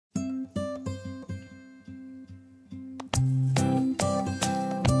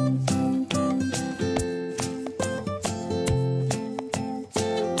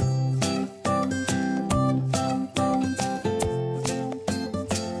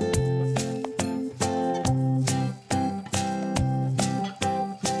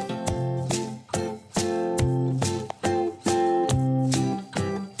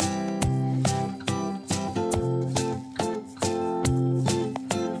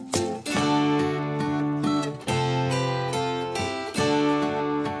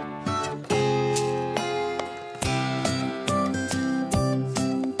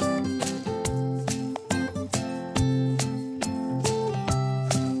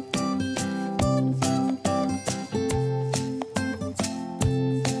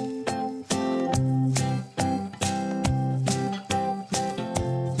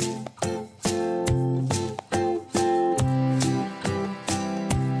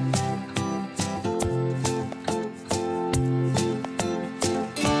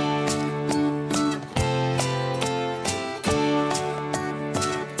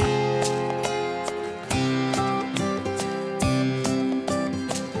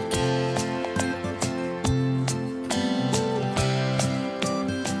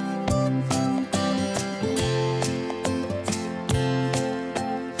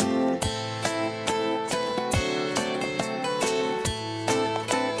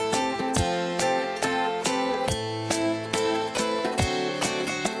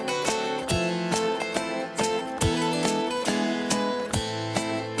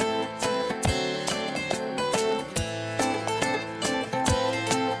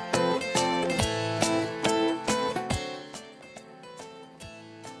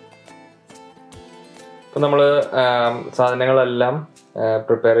അപ്പോൾ നമ്മൾ സാധനങ്ങളെല്ലാം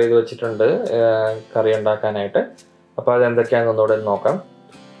പ്രിപ്പയർ ചെയ്ത് വെച്ചിട്ടുണ്ട് കറി ഉണ്ടാക്കാനായിട്ട്. അപ്പോൾ അതെന്തൊക്കെയാണെന്ന് ഒന്നുകൂടെ നോക്കാം.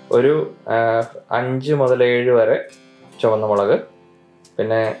 ഒരു 5 മുതൽ 7 വരെ ചുവന്ന മുളക്,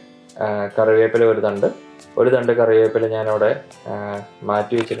 പിന്നെ കറിവേപ്പില ഒരു തണ്ട് കറിവേപ്പില ഞാനവിടെ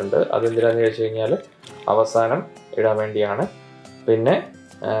മാറ്റി വെച്ചിട്ടുണ്ട്. അതെന്തിനാണെന്ന് ചോദിച്ചു കഴിഞ്ഞാൽ അവസാനം ഇടാൻ വേണ്ടിയാണ്. പിന്നെ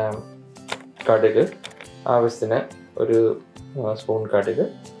കടുക്, ആവശ്യത്തിന് ഒരു സ്പൂൺ കടുക്,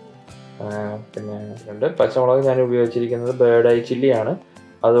 പിന്നെ 2 പച്ചമുളക് ഞാൻ ഉപയോഗിച്ചിരിക്കുന്നത് ബേർഡ് ഐ ചില്ലിയാണ്.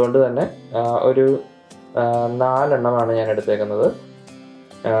 അതുകൊണ്ട് തന്നെ ഒരു 4 എണ്ണമാണ് ഞാൻ എടുത്തേക്കുന്നത്.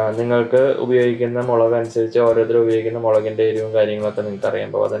 നിങ്ങൾക്ക് ഉപയോഗിക്കുന്ന മുളക് അനുസരിച്ച് ഓരോരുത്തരും ഉപയോഗിക്കുന്ന മുളകിൻ്റെ എരിവും കാര്യങ്ങളൊക്കെ നിങ്ങൾക്ക്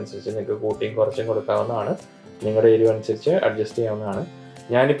അറിയുമ്പോൾ അതനുസരിച്ച് നിങ്ങൾക്ക് കൂട്ടിയും കുറച്ചും കൊടുക്കാവുന്നതാണ്. നിങ്ങളുടെ എരിവ് അനുസരിച്ച് അഡ്ജസ്റ്റ് ചെയ്യാവുന്നതാണ്.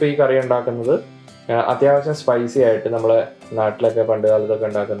 ഞാനിപ്പോൾ ഈ കറി ഉണ്ടാക്കുന്നത് അത്യാവശ്യം സ്പൈസി ആയിട്ട്, നമ്മളെ നാട്ടിലൊക്കെ പണ്ട് കാലത്തൊക്കെ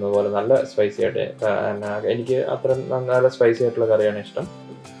ഉണ്ടാക്കുന്നത് പോലെ നല്ല സ്പൈസി ആയിട്ട്, എനിക്ക് അത്ര നല്ല സ്പൈസി ആയിട്ടുള്ള കറിയാണ് ഇഷ്ടം.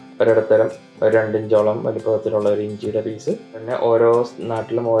 ഒരിടത്തരം 2 ഇഞ്ചോളം വലിപ്പത്തിലുള്ള ഒരു ഇഞ്ചിയുടെ പീസ്. പിന്നെ ഓരോ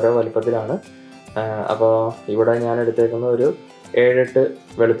നാട്ടിലും ഓരോ വലിപ്പത്തിലാണ്. അപ്പോൾ ഇവിടെ ഞാൻ എടുത്തേക്കുന്ന ഒരു 7-8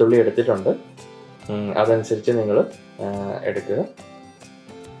 വെളുത്തുള്ളി എടുത്തിട്ടുണ്ട്. അതനുസരിച്ച് നിങ്ങൾ എടുക്കുക.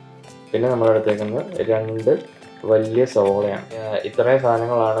 പിന്നെ നമ്മൾ എടുത്തേക്കുന്നത് 2 വലിയ സവോളയാണ്. ഇത്രയും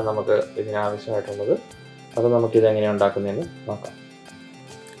സാധനങ്ങളാണ് നമുക്ക് ഇതിനാവശ്യമായിട്ടുള്ളത്. അപ്പോൾ നമുക്കിതെങ്ങനെയാണ് ഉണ്ടാക്കുന്നതെന്ന് നോക്കാം.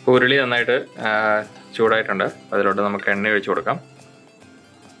 ഉരുളി നന്നായിട്ട് ചൂടായിട്ടുണ്ട്. അതിലോട്ട് നമുക്ക് എണ്ണ ഒഴിച്ചു കൊടുക്കാം.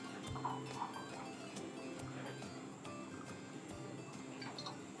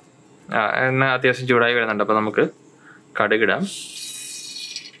 എണ്ണ അത്യാവശ്യം ചൂടായി വരുന്നുണ്ട്. അപ്പോൾ നമുക്ക് കടുകിടാം.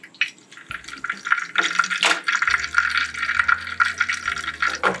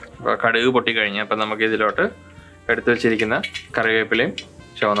 അപ്പോൾ കടുക് പൊട്ടിക്കഴിഞ്ഞ് അപ്പം നമുക്ക് ഇതിലോട്ട് എടുത്തു വെച്ചിരിക്കുന്ന കറിവേപ്പിലയും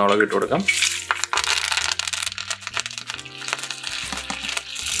ചുവന്ന മുളകും ഇട്ട് കൊടുക്കാം.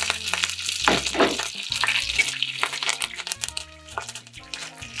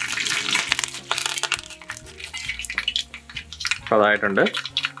 അപ്പോൾ അതായിട്ടുണ്ട്.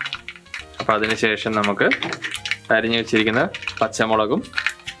 അപ്പോൾ അതിന് ശേഷം നമുക്ക് അരിഞ്ഞു വെച്ചിരിക്കുന്ന പച്ചമുളകും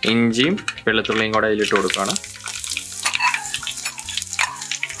ഇഞ്ചിയും വെളുത്തുള്ളിയും കൂടെ അതിലിട്ട് കൊടുക്കുകയാണ്.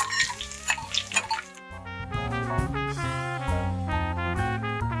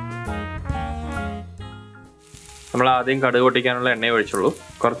 നമ്മൾ ആദ്യം കടുക് പൊട്ടിക്കാനുള്ള എണ്ണ ഒഴിച്ചുള്ളൂ.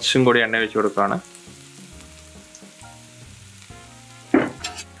 കുറച്ചും കൂടി എണ്ണ ഒഴിച്ചു കൊടുക്കുകയാണ്.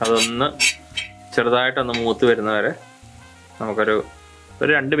 അതൊന്ന് ചെറുതായിട്ടൊന്ന് മൂത്ത് വരുന്നവരെ നമുക്കൊരു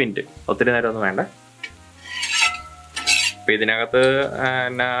 2 മിനിറ്റ്, ഒത്തിരി നേരമൊന്നും വേണ്ട. അപ്പോൾ ഇതിനകത്ത്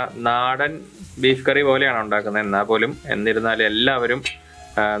നാടൻ ബീഫ് കറി പോലെയാണ് ഉണ്ടാക്കുന്നത്. എന്നാൽ പോലും എന്നിരുന്നാലും എല്ലാവരും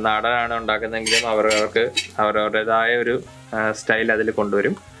നാടനാണ് ഉണ്ടാക്കുന്നതെങ്കിലും അവർക്ക് അവരവരുടേതായ ഒരു സ്റ്റൈൽ അതിൽ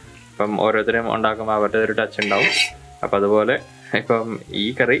കൊണ്ടുവരും. അപ്പം ഓരോരുത്തരും ഉണ്ടാക്കുമ്പോൾ അവരുടെ ഒരു ടച്ച് ഉണ്ടാവും. അപ്പം അതുപോലെ ഇപ്പം ഈ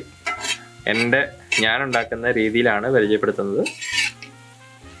കറി ഞാൻ ഉണ്ടാക്കുന്ന രീതിയിലാണ് പരിചയപ്പെടുത്തുന്നത്.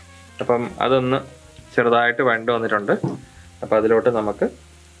 അപ്പം അതൊന്ന് ചെറുതായിട്ട് വഴണ്ട് വന്നിട്ടുണ്ട്. അപ്പം അതിലോട്ട് നമുക്ക്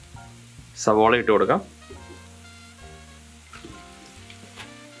സവോള ഇട്ട് കൊടുക്കാം.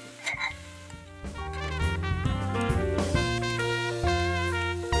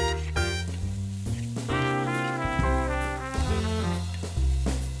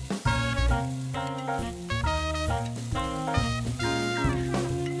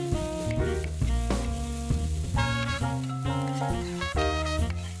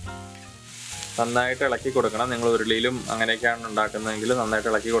 നന്നായിട്ട് ഇളക്കി കൊടുക്കണം. നിങ്ങൾ ഉരുളിയിലും അങ്ങനെയൊക്കെയാണ് ഉണ്ടാക്കുന്നതെങ്കിൽ നന്നായിട്ട്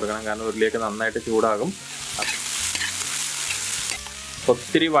ഇളക്കി കൊടുക്കണം. കാരണം ഉരുളിയൊക്കെ നന്നായിട്ട് ചൂടാകും.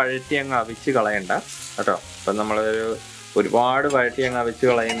 ഒത്തിരി വഴറ്റി അങ്ങ് അവിച്ച് കളയണ്ട കേട്ടോ. അപ്പം ഒരുപാട് വഴറ്റി അങ്ങ് അവിച്ച്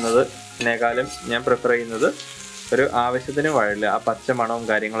കളയുന്നതിനേക്കാളും ഞാൻ പ്രിഫർ ചെയ്യുന്നത് ഒരു ആവശ്യത്തിന് വഴല്, ആ പച്ച മണവും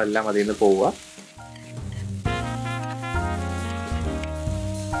കാര്യങ്ങളെല്ലാം അതിൽ നിന്ന് പോവുക.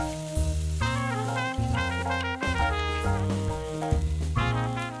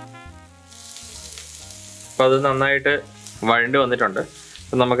 അപ്പോൾ അത് നന്നായിട്ട് വഴണ്ട് വന്നിട്ടുണ്ട്.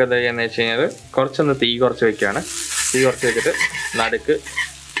 അപ്പം നമുക്ക് എന്താ ചെയ്യുന്നത് വെച്ച് കഴിഞ്ഞാൽ കുറച്ചൊന്ന് തീ കുറച്ച് വയ്ക്കുകയാണ്. തീ കുറച്ച് വെച്ചിട്ട് നടുക്ക്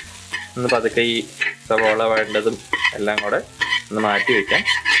ഒന്ന് പതുക്കെ ഈ സവോള വഴണ്ടതും എല്ലാം കൂടെ ഒന്ന് മാറ്റി വയ്ക്കാം.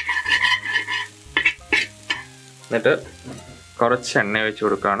 എന്നിട്ട് കുറച്ച് എണ്ണ ഒഴിച്ച്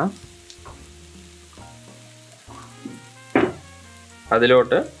കൊടുക്കുകയാണ്.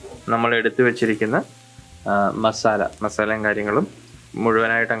 അതിലോട്ട് നമ്മൾ എടുത്തു വെച്ചിരിക്കുന്ന മസാലയും കാര്യങ്ങളും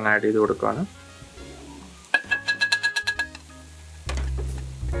മുഴുവനായിട്ട് അങ്ങ് ആഡ് ചെയ്ത് കൊടുക്കുകയാണ്.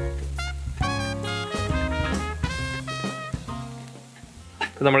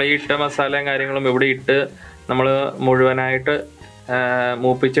 നമ്മൾ ഈ ഇട്ട മസാലയും കാര്യങ്ങളും ഇവിടെ ഇട്ട് നമ്മൾ മുഴുവനായിട്ട്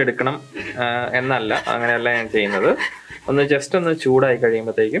മൂപ്പിച്ചെടുക്കണം എന്നല്ല, അങ്ങനെയല്ല ഞാൻ ചെയ്യുന്നത്. ജസ്റ്റ് ഒന്ന് ചൂടായി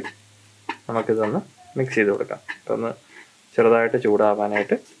കഴിയുമ്പോഴത്തേക്കും നമുക്കിതൊന്ന് മിക്സ് ചെയ്ത് കൊടുക്കാം. അപ്പോൾ ഒന്ന് ചെറുതായിട്ട്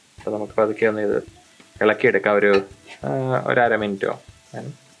ചൂടാവാനായിട്ട് അപ്പോൾ നമുക്ക് പതുക്കെ ഒന്ന് ഇത് ഇളക്കിയെടുക്കാം. ഒരു 1/2 മിനിറ്റോ.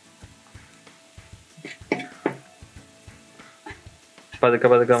 പതുക്കെ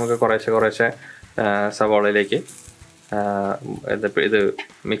പതുക്കെ നമുക്ക് കുറേശ്ശെ സവോളയിലേക്ക് ഇത്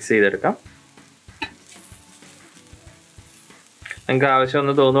മിക്സ് ചെയ്തെടുക്കാം. നിങ്ങൾക്ക്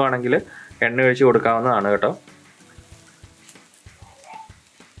ആവശ്യമൊന്ന് തോന്നുവാണെങ്കിൽ എണ്ണ ഒഴിച്ച് കൊടുക്കാവുന്നതാണ് കേട്ടോ.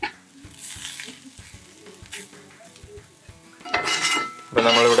 അപ്പം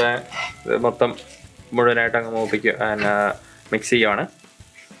നമ്മളിവിടെ മൊത്തം മുഴുവനായിട്ട് അങ്ങ് മിക്സ് ചെയ്യുവാണ്.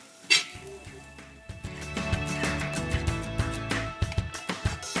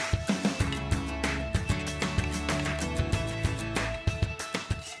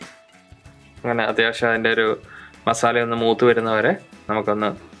 അങ്ങനെ അത്യാവശ്യം അതിൻ്റെ ഒരു മസാല ഒന്ന് മൂത്ത് വരുന്നവരെ നമുക്കൊന്ന്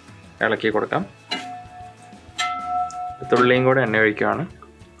ഇളക്കി കൊടുക്കാം. തുള്ളിയും കൂടെ എണ്ണ ഒഴിക്കുകയാണ്.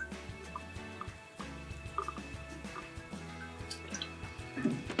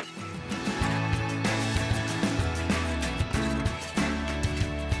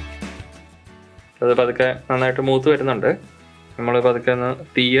 അത് പതുക്കെ നന്നായിട്ട് മൂത്ത് വരുന്നുണ്ട്. നമ്മൾ പതുക്കെ ഒന്ന്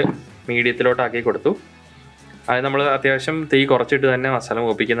തീ മീഡിയത്തിലോട്ടാക്കി കൊടുത്തു. അത് നമ്മൾ അത്യാവശ്യം തീ കുറച്ചിട്ട് തന്നെ മസാല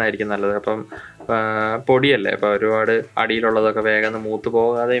മൂപ്പിക്കുന്നതായിരിക്കും നല്ലത്. അപ്പം പൊടിയല്ലേ, അപ്പോൾ ഒരുപാട് അടിയിലുള്ളതൊക്കെ വേഗം മൂത്ത്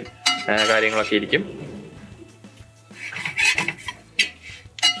പോകാതെയും കാര്യങ്ങളൊക്കെ ഇരിക്കും.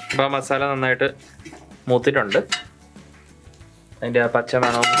 അപ്പോൾ ആ മസാല നന്നായിട്ട് മൂത്തിട്ടുണ്ട്. അതിൻ്റെ ആ പച്ച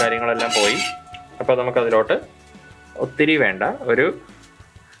മണവും കാര്യങ്ങളെല്ലാം പോയി. അപ്പോൾ നമുക്കതിലോട്ട് ഒത്തിരി വേണ്ട, ഒരു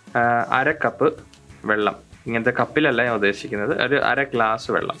 1/2 കപ്പ് വെള്ളം, ഇങ്ങനത്തെ കപ്പിലല്ല ഞാൻ ഉദ്ദേശിക്കുന്നത്, ഒരു 1/2 ഗ്ലാസ്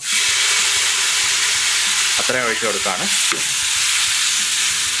വെള്ളം അത്രയും ഒഴിച്ച് കൊടുക്കുകയാണ്.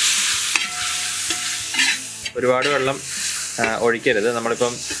 ഒരുപാട് വെള്ളം ഒഴിക്കരുത്.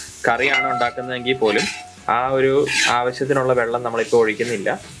 നമ്മളിപ്പം കറിയാണ് ഉണ്ടാക്കുന്നതെങ്കിൽ പോലും ആ ഒരു ആവശ്യത്തിനുള്ള വെള്ളം നമ്മളിപ്പോൾ ഒഴിക്കുന്നില്ല.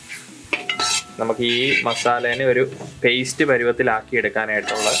 നമുക്ക് ഈ മസാലേനെ ഒരു പേസ്റ്റ് പരുവത്തിലാക്കി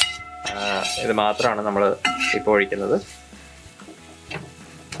എടുക്കാനായിട്ടുള്ള ഇത് മാത്രമാണ് നമ്മൾ ഇപ്പോൾ ഒഴിക്കുന്നത്.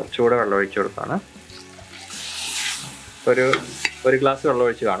 കുറച്ചുകൂടെ വെള്ളം ഒഴിച്ച് കൊടുക്കുകയാണ്. ഒരു ഗ്ലാസ് വെള്ളം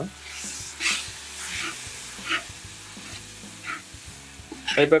ഒഴിച്ച് കാണും.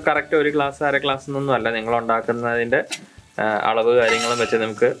 ഇപ്പോൾ കറക്റ്റ് 1 ഗ്ലാസ് 1/2 ഗ്ലാസ് എന്നൊന്നും അല്ല, നിങ്ങൾ ഉണ്ടാക്കുന്നതിൻ്റെ അളവ് കാര്യങ്ങളും വെച്ച്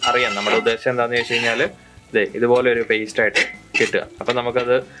നമുക്ക് അറിയാം. നമ്മുടെ ഉദ്ദേശം എന്താണെന്ന് വെച്ച് കഴിഞ്ഞാൽ ഇതുപോലെ ഒരു പേസ്റ്റായിട്ട് കിട്ടുക. അപ്പം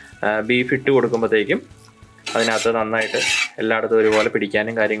നമുക്കത് ബീഫ് ഇട്ട് കൊടുക്കുമ്പോഴത്തേക്കും അതിനകത്ത് നന്നായിട്ട് എല്ലായിടത്തും ഒരുപോലെ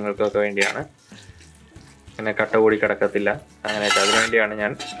പിടിക്കാനും കാര്യങ്ങൾക്കൊക്കെ വേണ്ടിയാണ്. അങ്ങനെ കട്ട കൂടി കിടക്കത്തില്ല അങ്ങനെയൊക്കെ. അതിനുവേണ്ടിയാണ്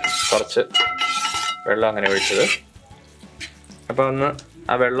ഞാൻ കുറച്ച് വെള്ളം അങ്ങനെ ഒഴിച്ചത്. അപ്പോൾ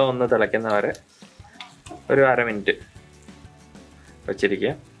ആ വെള്ളം ഒന്ന് തിളയ്ക്കുന്നവരെ ഒരു 1/2 മിനിറ്റ്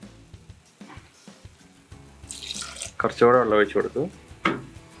വെച്ചിരിക്കുക. കുറച്ചുകൂടെ വെള്ളം ഒഴിച്ച് കൊടുത്തു.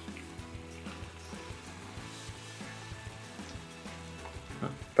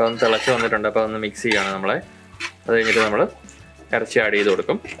 അപ്പോൾ ഒന്ന് തിളച്ച് വന്നിട്ടുണ്ട്. അപ്പോൾ ഒന്ന് മിക്സ് ചെയ്യാണ് നമ്മളെ. അത് കഴിഞ്ഞിട്ട് നമ്മൾ ഇറച്ചി ആഡ് ചെയ്ത്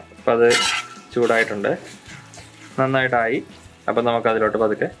കൊടുക്കും. അപ്പോൾ അത് ചൂടായിട്ടുണ്ട്, നന്നായിട്ടായി. അപ്പം നമുക്കതിലോട്ട്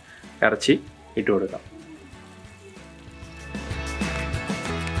പതുക്കെ ഇറച്ചി ഇട്ട് കൊടുക്കാം.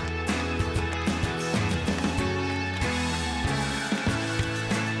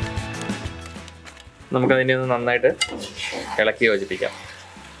 നമുക്കതിനെ ഒന്ന് നന്നായിട്ട് ഇളക്കി യോജിപ്പിക്കാം.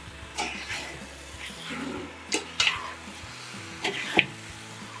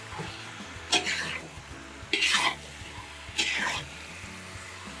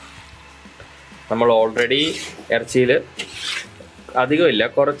 നമ്മൾ ഓൾറെഡി ഇറച്ചിയിൽ അധികമില്ല,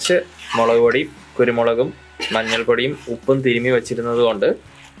 കുറച്ച് മുളക് പൊടിയും കുരുമുളകും മഞ്ഞൾപ്പൊടിയും ഉപ്പും തിരുമ്മി വെച്ചിരുന്നത് കൊണ്ട്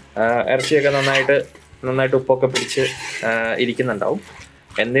ഇറച്ചിയൊക്കെ നന്നായിട്ട് ഉപ്പൊക്കെ പിടിച്ച് ഇരിക്കുന്നുണ്ടാവും.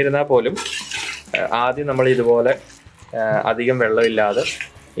 എന്നിരുന്നാൽ പോലും ആദ്യം നമ്മൾ ഇതുപോലെ അധികം വെള്ളമില്ലാതെ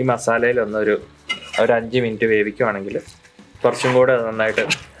ഈ മസാലയിലൊന്നൊരു 5 മിനിറ്റ് വേവിക്കുകയാണെങ്കിൽ കുറച്ചും കൂടെ നന്നായിട്ട്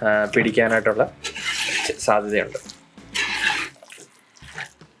പിടിക്കാനായിട്ടുള്ള സാധ്യതയുണ്ട്.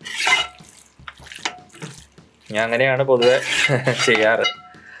 ഞാൻ അങ്ങനെയാണ് പൊതുവെ ചെയ്യാറ്.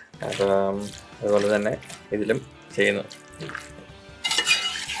 അപ്പം അതുപോലെ തന്നെ ഇതിലും ചെയ്യുന്നു.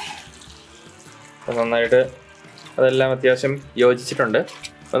 അപ്പം നന്നായിട്ട് അതെല്ലാം അത്യാവശ്യം യോജിച്ചിട്ടുണ്ട്.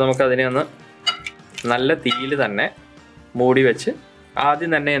 അപ്പോൾ നമുക്കതിനെ ഒന്ന് നല്ല തീയിൽ തന്നെ മൂടി വെച്ച്,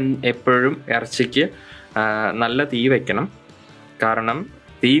 ആദ്യം തന്നെ എപ്പോഴും ഇറച്ചിക്ക് നല്ല തീ വയ്ക്കണം. കാരണം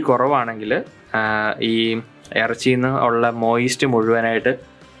തീ കുറവാണെങ്കിൽ ഈ ഇറച്ചിയിൽ നിന്ന് ഉള്ള മോയിസ്റ്റ് മുഴുവനായിട്ട്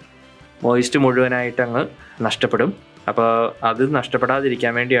അങ്ങ് നഷ്ടപ്പെടും. അപ്പോൾ അത്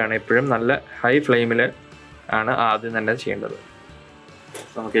നഷ്ടപ്പെടാതിരിക്കാൻ വേണ്ടിയാണ് എപ്പോഴും നല്ല ഹൈ ഫ്ലെയിമിൽ ആണ് ആദ്യം തന്നെ ചെയ്യേണ്ടത്.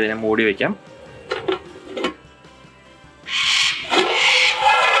 നമുക്കിതിനെ മൂടി വയ്ക്കാം.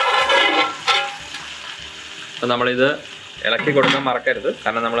 അപ്പോൾ നമ്മളിത് ഇളക്കി കൊടുക്കാൻ മറക്കരുത്,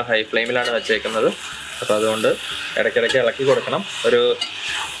 കാരണം നമ്മൾ ഹൈ ഫ്ലെയിമിലാണ് വെച്ചേക്കുന്നത്. അപ്പോൾ അതുകൊണ്ട് ഇടയ്ക്കിടയ്ക്ക് ഇളക്കി കൊടുക്കണം.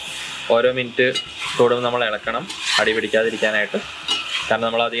 ഓരോ മിനിറ്റ് കൂടുമ്പോൾ നമ്മൾ ഇളക്കണം, അടി പിടിക്കാതിരിക്കാനായിട്ട്. കാരണം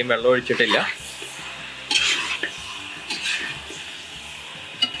നമ്മൾ അധികം വെള്ളം ഒഴിച്ചിട്ടില്ല.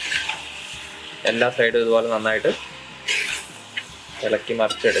 എല്ലാ സൈഡും ഇതുപോലെ നന്നായിട്ട് ഇളക്കി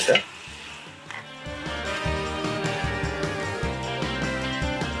മറിച്ചെടുക്കുക.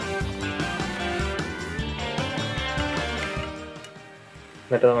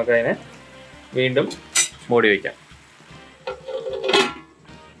 എന്നിട്ട് നമുക്കതിനെ വീണ്ടും മൂടി വയ്ക്കാം.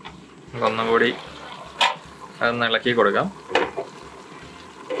 ഒന്നും കൂടി അതൊന്ന് ഇളക്കി കൊടുക്കാം.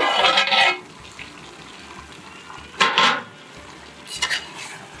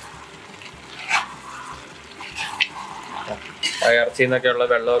 ഇറച്ചിയിൽ നിന്നൊക്കെയുള്ള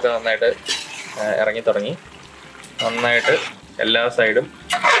വെള്ളമൊക്കെ നന്നായിട്ട് ഇറങ്ങി തുടങ്ങി. നന്നായിട്ട് എല്ലാ സൈഡും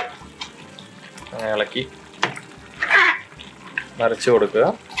ഇളക്കി മറിച്ച് കൊടുക്കുക.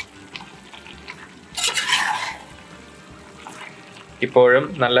 ഇപ്പോഴും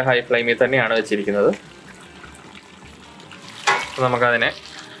നല്ല ഹൈ ഫ്ലെയിമിൽ തന്നെയാണ് വെച്ചിരിക്കുന്നത്. നമുക്കതിനെ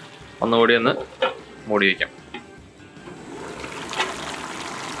ഒന്നുകൂടി ഒന്ന് മൂടി വയ്ക്കാം.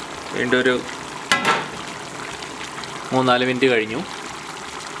 വീണ്ടും ഒരു 3-4 മിനിറ്റ് കഴിഞ്ഞു.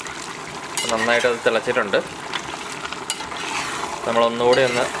 നന്നായിട്ട് അത് തിളച്ചിട്ടുണ്ട്. നമ്മളൊന്നുകൂടി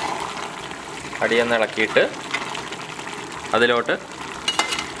ഒന്ന് അടിയൊന്ന് ഇളക്കിയിട്ട് അതിലോട്ട്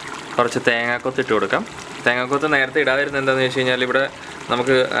കുറച്ച് തേങ്ങാക്കൊത്ത് ഇട്ട് കൊടുക്കാം. തേങ്ങാക്കൊത്ത് നേരത്തെ ഇടാതിരുന്നത് എന്താണെന്ന് വെച്ച് കഴിഞ്ഞാൽ ഇവിടെ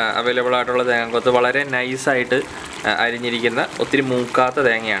നമുക്ക് അവൈലബിൾ ആയിട്ടുള്ള തേങ്ങാക്കൊത്ത് വളരെ നൈസായിട്ട് അരിഞ്ഞിരിക്കുന്ന ഒത്തിരി മൂക്കാത്ത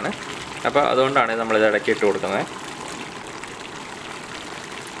തേങ്ങയാണ്. അപ്പോൾ അതുകൊണ്ടാണ് നമ്മളിത് ഇടയ്ക്ക് ഇട്ട് കൊടുക്കുന്നത്.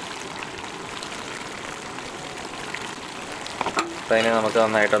 അതിനെ നമുക്ക്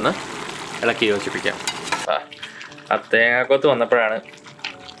നന്നായിട്ടൊന്ന് ഇളക്കി യോജിപ്പിക്കാം. ആ തേങ്ങാക്കൊത്ത് വന്നപ്പോഴാണ്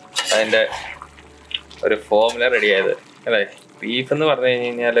അതിൻ്റെ ഒരു ഫോമുല റെഡിയായത് അല്ലേ. ബീഫ് എന്ന് പറഞ്ഞു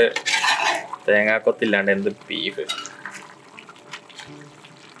കഴിഞ്ഞാൽ തേങ്ങാക്കൊത്തില്ലാണ്ട് എന്ത് ബീഫ്.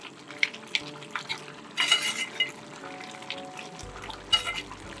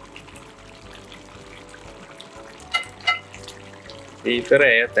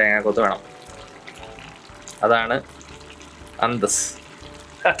 ബീഫിറെ തേങ്ങാക്കൊത്ത് വേണം, അതാണ് അന്തസ്.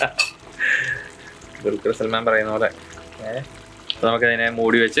 ദുൽഖർ സൽമാൻ പറയുന്ന പോലെ. അപ്പോൾ നമുക്കതിനെ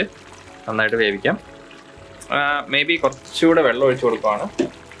മൂടി വെച്ച് നന്നായിട്ട് വേവിക്കാം. മേ ബി കുറച്ചുകൂടെ വെള്ളം ഒഴിച്ച് കൊടുക്കുകയാണ്.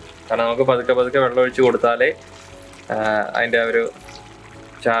 കാരണം നമുക്ക് പതുക്കെ വെള്ളം ഒഴിച്ച് കൊടുത്താലേ അതിൻ്റെ ആ ഒരു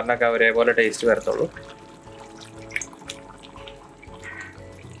ചാറിനൊക്കെ ഒരേപോലെ ടേസ്റ്റ് വരത്തുള്ളൂ.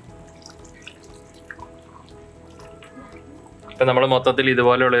 ഇപ്പം നമ്മൾ മൊത്തത്തിൽ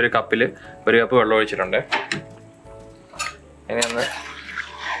ഇതുപോലെയുള്ള ഒരു കപ്പിൽ 1 കപ്പ് വെള്ളം ഒഴിച്ചിട്ടുണ്ട്. ഇനി ഒന്ന്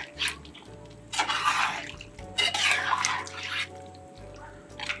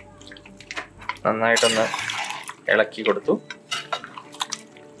നന്നായിട്ടൊന്ന് ഇളക്കി കൊടുത്തു.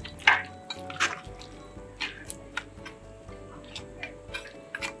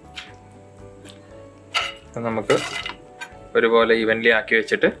 നമുക്ക് ഒരുപോലെ ഈവൻലി ആക്കി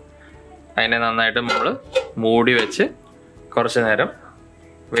വെച്ചിട്ട് അതിനെ നന്നായിട്ട് നമ്മൾ മൂടി വെച്ച് കുറച്ച് നേരം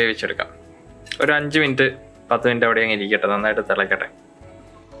വേവിച്ചെടുക്കാം. ഒരു 5 മിനിറ്റ് 10 മിനിറ്റ് അവിടെ അങ്ങ് ഇരിക്കട്ടെ, നന്നായിട്ട് തിളക്കട്ടെ.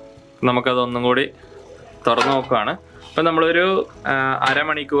 നമുക്കതൊന്നും കൂടി തുറന്നു നോക്കുകയാണ്. ഇപ്പം നമ്മളൊരു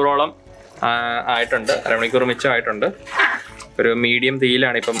അരമണിക്കൂറോളം ആയിട്ടുണ്ട്, അരമണിക്കൂർ മിച്ചമായിട്ടുണ്ട്. ഒരു മീഡിയം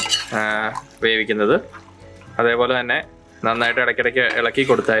തീയിലാണ് ഇപ്പം വേവിക്കുന്നത്. അതേപോലെ തന്നെ നന്നായിട്ട് ഇടയ്ക്കിടയ്ക്ക് ഇളക്കി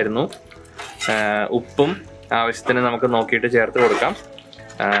കൊടുത്തായിരുന്നു. ഉപ്പും ആവശ്യത്തിന് നമുക്ക് നോക്കിയിട്ട് ചേർത്ത് കൊടുക്കാം.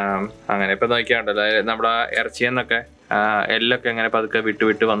 അങ്ങനെ ഇപ്പം നോക്കിയാണ്ടല്ലോ നമ്മുടെ ഇറച്ചിയെന്നൊക്കെ എല്ലൊക്കെ അങ്ങനെ പതുക്കെ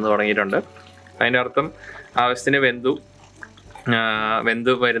വിട്ട് വന്ന് തുടങ്ങിയിട്ടുണ്ട്. അതിൻ്റെ അർത്ഥം ആവശ്യത്തിന്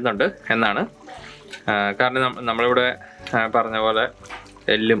വെന്തു വരുന്നുണ്ട് എന്നാണ്. കാരണം നമ്മളിവിടെ പറഞ്ഞ പോലെ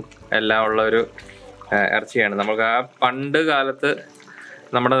എല്ലും എല്ലാം ഉള്ള ഒരു ഇറച്ചിയാണ്. നമുക്ക് ആ പണ്ട് കാലത്ത്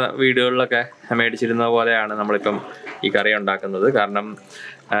നമ്മുടെ വീടുകളിലൊക്കെ മേടിച്ചിരുന്ന പോലെയാണ് നമ്മളിപ്പം ഈ കറി ഉണ്ടാക്കുന്നത്. കാരണം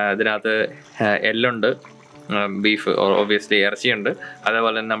ഇതിനകത്ത് എല്ലുണ്ട്, ബീഫ് ഒബ്വിയസ്ലി ഇറച്ചിയുണ്ട്,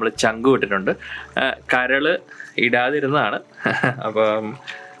 അതേപോലെ തന്നെ നമ്മൾ ചങ്ക് ഇട്ടിട്ടുണ്ട്. കരള് ഇടാതിരുന്നതാണ്. അപ്പം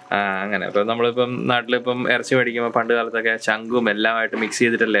അങ്ങനെ ഇപ്പം നമ്മളിപ്പം നാട്ടിലിപ്പം ഇറച്ചി മേടിക്കുമ്പോൾ പണ്ട് കാലത്തൊക്കെ ചങ്കും എല്ലാമായിട്ട് മിക്സ്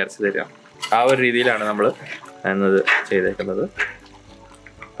ചെയ്തിട്ടല്ലേ ഇറച്ചി തരിക. ആ ഒരു രീതിയിലാണ് നമ്മൾ എന്നത് ചെയ്തേക്കുന്നത്.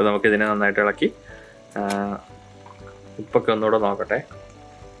 അപ്പോൾ നമുക്കിതിനെ നന്നായിട്ട് ഇളക്കി ഉപ്പൊക്കെ ഒന്നുകൂടെ നോക്കട്ടെ.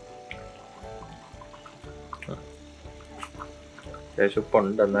 അത്യാവശ്യം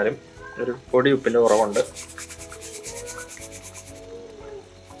ഉപ്പുണ്ട്, എന്നാലും ഒരു പൊടി ഉപ്പിൻ്റെ കുറവുണ്ട്.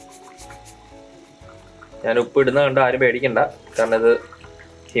 ഞാൻ ഉപ്പ് ഇടുന്ന കണ്ട് ആരും പേടിക്കണ്ട, കാരണം ഇത്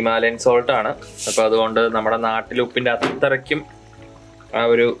ഹിമാലയൻ സോൾട്ടാണ്. അപ്പോൾ അതുകൊണ്ട് നമ്മുടെ നാട്ടിൽ ഉപ്പിൻ്റെ അത്രയ്ക്കും ആ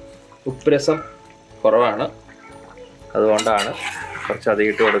ഒരു ഉപ്പ് രസം കുറവാണ്. അതുകൊണ്ടാണ് കുറച്ച്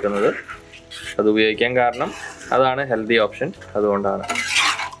അധികം ഇട്ട് കൊടുക്കുന്നത്. അത് ഉപയോഗിക്കാൻ കാരണം അതാണ് ഹെൽത്തി ഓപ്ഷൻ, അതുകൊണ്ടാണ്.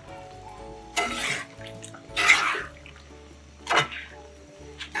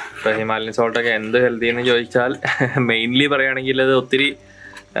 ഇപ്പോൾ ഹിമാലയൻ സോൾട്ടൊക്കെ എന്ത് ഹെൽത്തി എന്ന് ചോദിച്ചാൽ മെയിൻലി പറയുകയാണെങ്കിൽ അത് ഒത്തിരി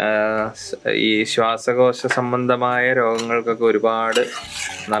ഈ ശ്വാസകോശ സംബന്ധമായ രോഗങ്ങൾക്കൊക്കെ ഒരുപാട്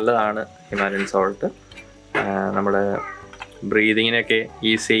നല്ലതാണ് ഹിമാലയൻ സോൾട്ട്. നമ്മുടെ ബ്രീതിങ്ങിനൊക്കെ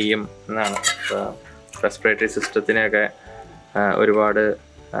ഈസി ചെയ്യും എന്നാണ്. റെസ്പിറേറ്ററി സിസ്റ്റത്തിനൊക്കെ ഒരുപാട്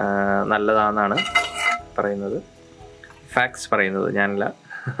നല്ലതാണെന്നാണ് പറയുന്നത്, ഫാക്ട്സ് പറയുന്നത്, ഞാനല്ല,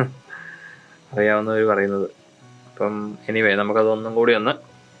 അറിയാവുന്നവർ പറയുന്നത്. അപ്പം എനിവേ നമുക്കതൊന്നും കൂടി ഒന്ന്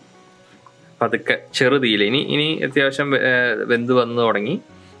പതുക്കെ ചെറുതീയിൽ ഇനി അത്യാവശ്യം വെന്ത് വന്ന് തുടങ്ങി.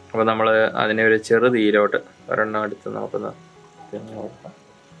 അപ്പോൾ നമ്മൾ അതിനെ ഒരു ചെറുതീയിലോട്ട് ഒരെണ്ണം എടുത്ത് നമുക്കൊന്ന് നോക്കാം.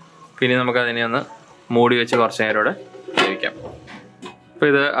 പിന്നെ നമുക്കതിനെ ഒന്ന് മൂടി വെച്ച് കുറച്ച് നേരം കൂടെ വേവിക്കാം. അപ്പോൾ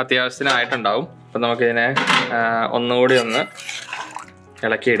ഇത് അത്യാവശ്യത്തിനായിട്ടുണ്ടാവും. അപ്പം നമുക്കിതിനെ ഒന്നുകൂടി ഒന്ന്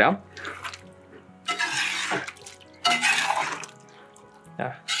ഇളക്കിയിടാം.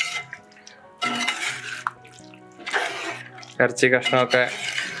 ഇറച്ചി കഷ്ണമൊക്കെ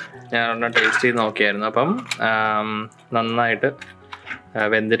ഞാൻ ഒരെണ്ണം ടേസ്റ്റ് ചെയ്ത് നോക്കിയായിരുന്നു. അപ്പം നന്നായിട്ട്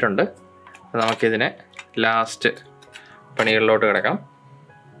വെന്തിട്ടുണ്ട്. നമുക്കിതിനെ ലാസ്റ്റ് പണികളിലോട്ട് കിടക്കാം.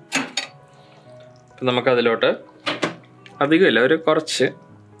 അപ്പം നമുക്കതിലോട്ട് അധികമില്ല, ഒരു കുറച്ച്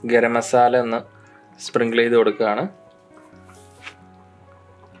ഗരം മസാല ഒന്ന് സ്പ്രിങ്കിൾ ചെയ്ത് കൊടുക്കുകയാണ്.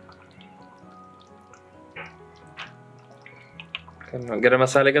 ഗരം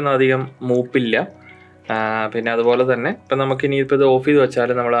മസാലയ്ക്കൊന്നും അധികം മൂപ്പില്ല. പിന്നെ അതുപോലെ തന്നെ ഇപ്പം നമുക്കിനി ഇപ്പോൾ ഇത് ഓഫ് ചെയ്ത് വെച്ചാൽ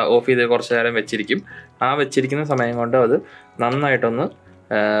നമ്മൾ ഓഫ് ചെയ്ത് കുറച്ച് നേരം വെച്ചിരിക്കും. ആ വെച്ചിരിക്കുന്ന സമയം കൊണ്ട് അത് നന്നായിട്ടൊന്ന്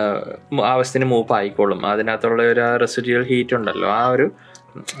ആവശ്യത്തിന് മൂപ്പായിക്കോളും. അതിനകത്തുള്ള ഒരു റെസിഡ്യൂവൽ ഹീറ്റ് ഉണ്ടല്ലോ, ആ ഒരു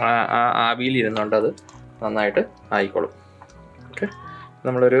ആവിയിൽ ഇരുന്നുകൊണ്ട് അത് നന്നായിട്ട് ആയിക്കോളും. ഓക്കെ,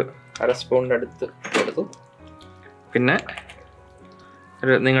 നമ്മളൊരു അര സ്പൂണിൻ്റെ അടുത്ത് കൊടുത്തു. പിന്നെ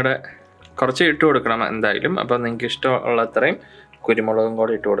നിങ്ങളുടെ കുറച്ച് ഇട്ട് കൊടുക്കണം എന്തായാലും. അപ്പം നിങ്ങൾക്ക് ഇഷ്ടമുള്ള അത്രയും കുരുമുളകും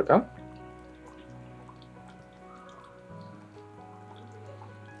കൂടി ഇട്ട് കൊടുക്കാം.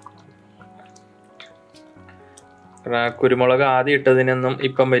 കുരുമുളക് ആദ്യം ഇട്ടതിനൊന്നും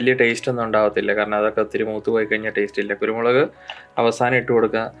ഇപ്പം വലിയ ടേസ്റ്റ് ഒന്നും ഉണ്ടാകത്തില്ല, കാരണം അതൊക്കെ ഒത്തിരി മൂത്ത് പോയി കഴിഞ്ഞാൽ ടേസ്റ്റ് ഇല്ല. കുരുമുളക് അവസാനം ഇട്ട്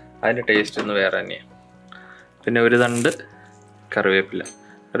കൊടുക്കുക, അതിൻ്റെ ടേസ്റ്റ് ഒന്ന് വേറെ തന്നെയാണ്. പിന്നെ ഒരു തണ്ട് കറിവേപ്പില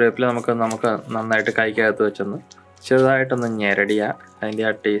നമുക്ക് നന്നായിട്ട് കൈക്കകത്ത് വെച്ചൊന്ന് ചെറുതായിട്ടൊന്ന് ഞെരടിയാൽ അതിൻ്റെ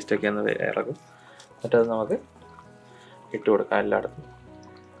ആ ടേസ്റ്റൊക്കെ ഒന്ന് ഇറങ്ങും. എന്നിട്ടത് നമുക്ക് ഇട്ട് കൊടുക്കാം എല്ലായിടത്തും.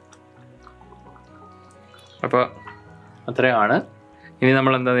 അപ്പോൾ അത്രയാണ്. ഇനി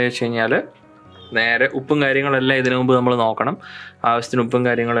നമ്മൾ എന്താണെന്ന് വെച്ച് കഴിഞ്ഞാൽ നേരെ ഉപ്പും കാര്യങ്ങളെല്ലാം ഇതിനു മുമ്പ് നമ്മൾ നോക്കണം. ആവശ്യത്തിന് ഉപ്പും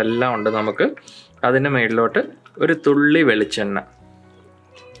കാര്യങ്ങളെല്ലാം ഉണ്ട് നമുക്ക്. അതിൻ്റെ മേളിലോട്ട് ഒരു തുള്ളി വെളിച്ചെണ്ണ,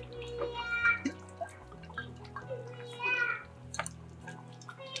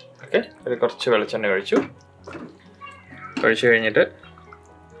 ഓക്കെ, ഒരു കുറച്ച് വെളിച്ചെണ്ണ ഒഴിച്ചു കഴിഞ്ഞിട്ട്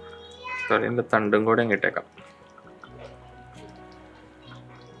അതിൻ്റെ തണ്ടും കൂടെ ഇട്ടേക്കാം.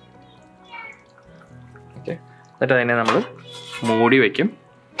 ഓക്കെ, എന്നിട്ട് അതിനെ നമ്മൾ മൂടി വയ്ക്കും.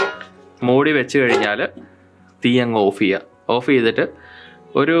 മൂടി വെച്ച് കഴിഞ്ഞാൽ തീ അങ്ങ് ഓഫ് ചെയ്യുക. ഓഫ് ചെയ്തിട്ട്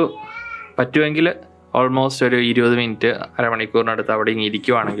ഒരു പറ്റുമെങ്കിൽ ഓൾമോസ്റ്റ് ഒരു 20 മിനിറ്റ് അരമണിക്കൂറിനടുത്ത് അവിടെ ഇങ്ങനെ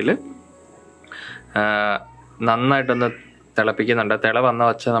ഇരിക്കുവാണെങ്കിൽ നന്നായിട്ടൊന്ന് തിളപ്പിക്കുന്നുണ്ട്. തിള വന്ന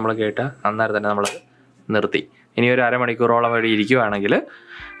വച്ച നമ്മൾ കേട്ട് അന്നേരം തന്നെ നമ്മൾ നിർത്തി. ഇനി ഒരു അരമണിക്കൂറോളം വഴി ഇരിക്കുവാണെങ്കിൽ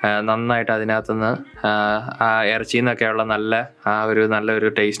നന്നായിട്ട് അതിനകത്തുനിന്ന് ആ ഇറച്ചിയിൽ നിന്നൊക്കെയുള്ള നല്ലൊരു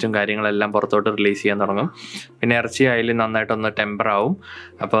ടേസ്റ്റും കാര്യങ്ങളെല്ലാം പുറത്തോട്ട് റിലീസ് ചെയ്യാൻ തുടങ്ങും. പിന്നെ ഇറച്ചി ആയാലും നന്നായിട്ടൊന്ന് ടെമ്പറാവും.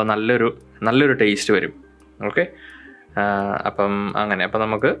 അപ്പോൾ നല്ലൊരു ടേസ്റ്റ് വരും. ഓക്കെ, അപ്പം അങ്ങനെ. അപ്പം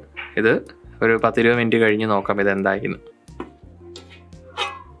നമുക്ക് ഇത് ഒരു 10-20 മിനിറ്റ് കഴിഞ്ഞ് നോക്കാം ഇതെന്തായിരുന്നു.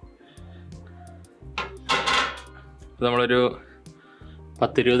 നമ്മളൊരു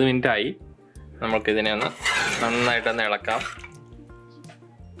 10-20 മിനിറ്റായി. നമുക്കിതിനെ ഒന്ന് നന്നായിട്ടൊന്ന് ഇളക്കാം.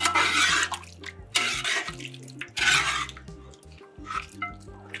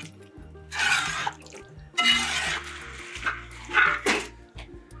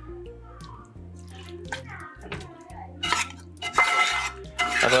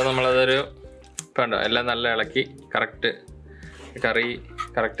 അപ്പോൾ നമ്മളതൊരു കണ്ടോ എല്ലാം നല്ല ഇളക്കി കറി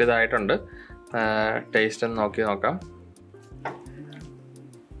കറക്റ്റ് ഇതായിട്ടുണ്ട്. ടേസ്റ്റ് ഒന്ന് നോക്കാം.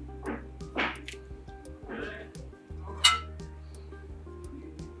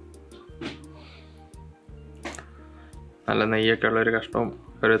 നല്ല നെയ്യൊക്കെ ഉള്ളൊരു കഷ്ണവും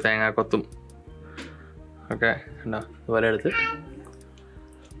ഒരു തേങ്ങാക്കൊത്തും ഒക്കെ ഉണ്ടോ അതുപോലെ എടുത്ത്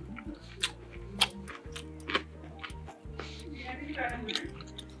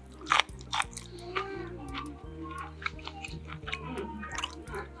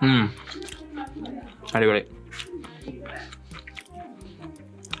അടിപൊളി.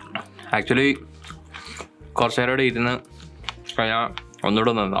 ആക്ച്വലി കുറച്ച് നേരം കൂടെ ഇരുന്ന് കഴിഞ്ഞാൽ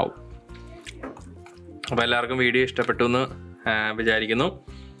ഒന്നുകൂടെ നന്നാവും. അപ്പോൾ എല്ലാവർക്കും വീഡിയോ ഇഷ്ടപ്പെട്ടു എന്ന് വിചാരിക്കുന്നു.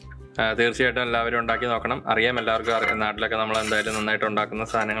 തീർച്ചയായിട്ടും എല്ലാവരും ഉണ്ടാക്കി നോക്കണം. അറിയാം എല്ലാവർക്കും നാട്ടിലൊക്കെ നമ്മൾ എന്തായാലും നന്നായിട്ട് ഉണ്ടാക്കുന്ന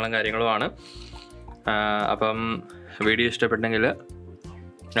സാധനങ്ങളും കാര്യങ്ങളുമാണ്. അപ്പം വീഡിയോ ഇഷ്ടപ്പെട്ടെങ്കിൽ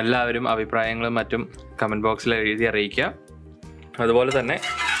എല്ലാവരും അഭിപ്രായങ്ങളും മറ്റും കമൻറ്റ് ബോക്സിൽ എഴുതി അറിയിക്കുക. അതുപോലെ തന്നെ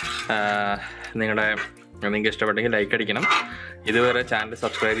നിങ്ങൾക്ക് ഇഷ്ടപ്പെട്ടെങ്കിൽ ലൈക്ക് അടിക്കണം. ഇതുവരെ ചാനൽ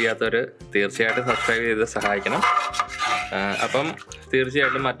സബ്സ്ക്രൈബ് ചെയ്യാത്തവർ തീർച്ചയായിട്ടും സബ്സ്ക്രൈബ് ചെയ്ത് സഹായിക്കണം. അപ്പം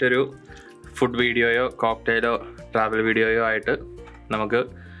തീർച്ചയായിട്ടും മറ്റൊരു ഫുഡ് വീഡിയോയോ കോക്ടെയിലോ ട്രാവൽ വീഡിയോയോ ആയിട്ട് നമുക്ക്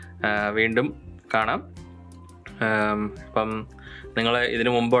വീണ്ടും കാണാം. ഇപ്പം നിങ്ങൾ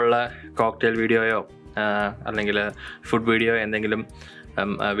ഇതിനു മുമ്പുള്ള കോക്ടെയിൽ വീഡിയോയോ അല്ലെങ്കിൽ ഫുഡ് വീഡിയോ എന്തെങ്കിലും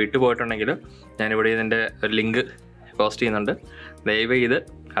വിട്ടുപോയിട്ടുണ്ടെങ്കിൽ ഞാനിവിടെ ഇതിൻ്റെ ഒരു ലിങ്ക് പോസ്റ്റ് ചെയ്യുന്നുണ്ട്. ദയവ് ചെയ്ത്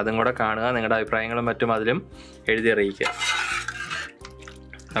അതും കൂടെ കാണുക. നിങ്ങളുടെ അഭിപ്രായങ്ങളും മറ്റും അതിലും എഴുതി അറിയിക്കുക.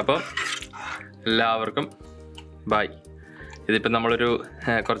 അപ്പം എല്ലാവർക്കും ബൈ. ഇതിപ്പം നമ്മളൊരു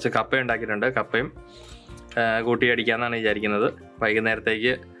കുറച്ച് കപ്പ ഉണ്ടാക്കിയിട്ടുണ്ട്. കപ്പയും കൂട്ടി അടിക്കാമെന്നാണ് വിചാരിക്കുന്നത്.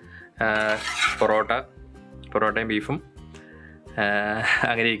 വൈകുന്നേരത്തേക്ക് പൊറോട്ടയും ബീഫും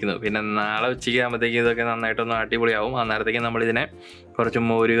അങ്ങനെ ഇരിക്കുന്നു. പിന്നെ നാളെ ഉച്ചയ്ക്ക് ആകുമ്പോഴത്തേക്ക് ഇതൊക്കെ നന്നായിട്ടൊന്ന് അടിപൊളിയാവും. അന്നേരത്തേക്ക് നമ്മളിതിനെ കുറച്ച്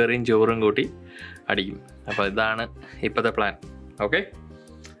മോരുകറിയും ചോറും കൂട്ടി അടിക്കും. അപ്പോൾ ഇതാണ് ഇപ്പോഴത്തെ പ്ലാൻ. ഓക്കെ,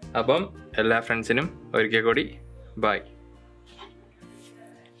 അപ്പം എല്ലാ ഫ്രണ്ട്സിനും ഒരിക്കൽ കൂടി ബൈ.